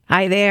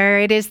Hi there.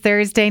 It is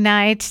Thursday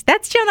night.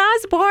 That's Joan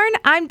Osborne.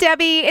 I'm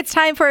Debbie. It's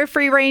time for a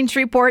free range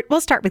report.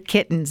 We'll start with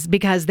kittens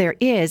because there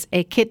is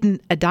a kitten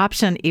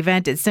adoption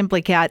event at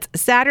Simply Cats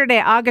Saturday,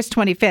 August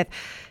 25th.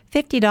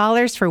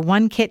 $50 for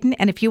one kitten,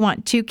 and if you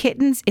want two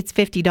kittens, it's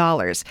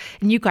 $50.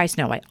 And you guys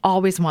know I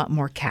always want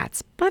more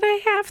cats, but I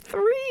have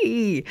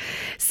three.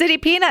 City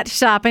Peanut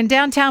Shop in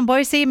downtown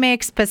Boise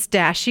makes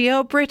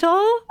pistachio brittle.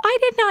 I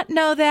did not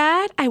know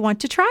that. I want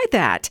to try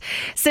that.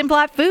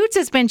 Simplot Foods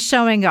has been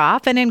showing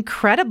off an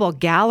incredible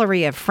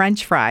gallery of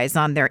French fries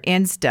on their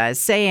Insta,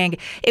 saying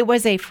it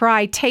was a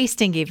fry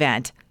tasting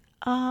event.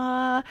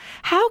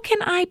 How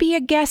can I be a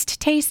guest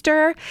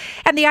taster?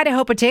 And the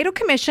Idaho Potato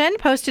Commission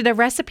posted a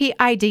recipe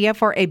idea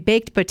for a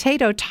baked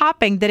potato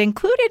topping that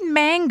included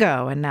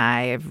mango, and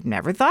I've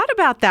never thought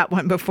about that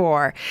one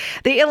before.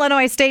 The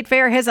Illinois State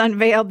Fair has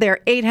unveiled their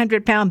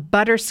 800-pound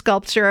butter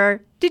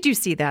sculpture. Did you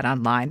see that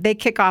online? They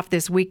kick off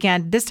this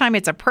weekend. This time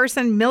it's a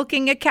person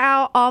milking a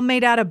cow, all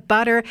made out of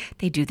butter.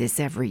 They do this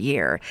every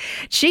year.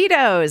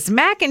 Cheetos,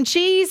 mac and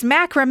cheese,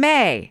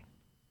 macrame.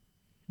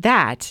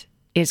 That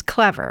is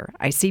clever.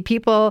 I see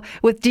people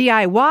with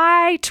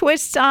DIY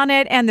twists on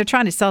it, and they're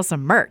trying to sell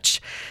some merch.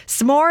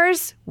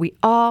 S'mores, we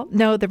all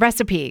know the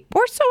recipe,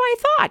 or so I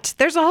thought.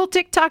 There's a whole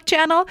TikTok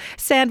channel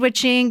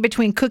sandwiching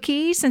between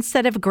cookies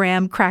instead of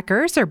graham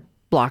crackers or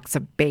blocks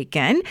of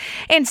bacon.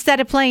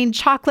 Instead of plain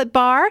chocolate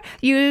bar,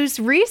 use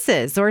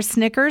Reese's or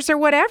Snickers or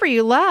whatever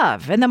you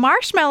love. And the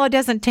marshmallow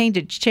doesn't tend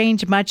to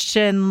change much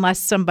unless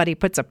somebody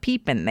puts a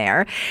peep in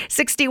there.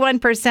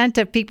 61%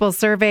 of people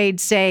surveyed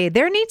say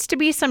there needs to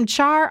be some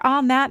char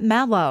on that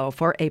mellow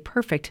for a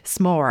perfect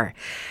s'more.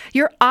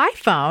 Your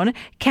iPhone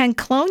can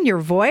clone your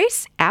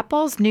voice.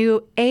 Apple's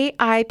new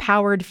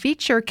AI-powered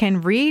feature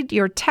can read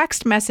your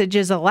text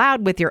messages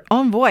aloud with your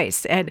own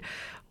voice. And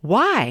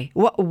why?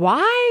 Why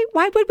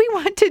would we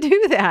want to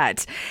do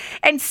that?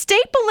 And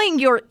stapling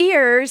your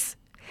ears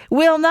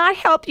will not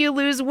help you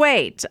lose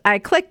weight. I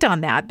clicked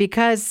on that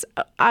because,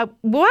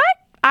 what?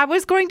 I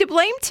was going to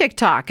blame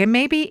TikTok, and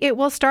maybe it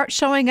will start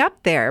showing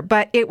up there.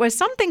 But it was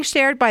something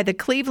shared by the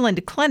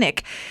Cleveland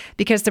Clinic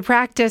because the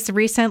practice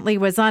recently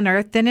was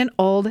unearthed in an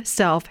old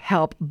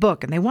self-help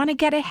book. And they want to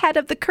get ahead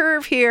of the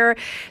curve here.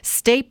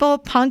 Staple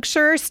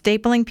puncture,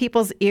 stapling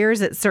people's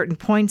ears at certain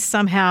points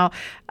somehow.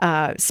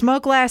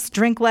 Smoke less,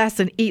 drink less,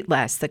 and eat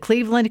less. The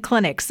Cleveland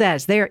Clinic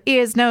says there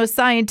is no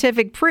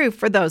scientific proof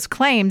for those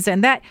claims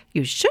and that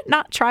you should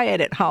not try it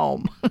at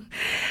home.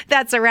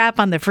 That's a wrap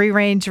on the Free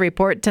Range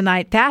Report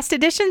tonight. Past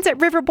editions at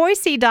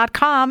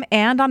riverboise.com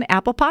and on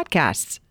Apple Podcasts.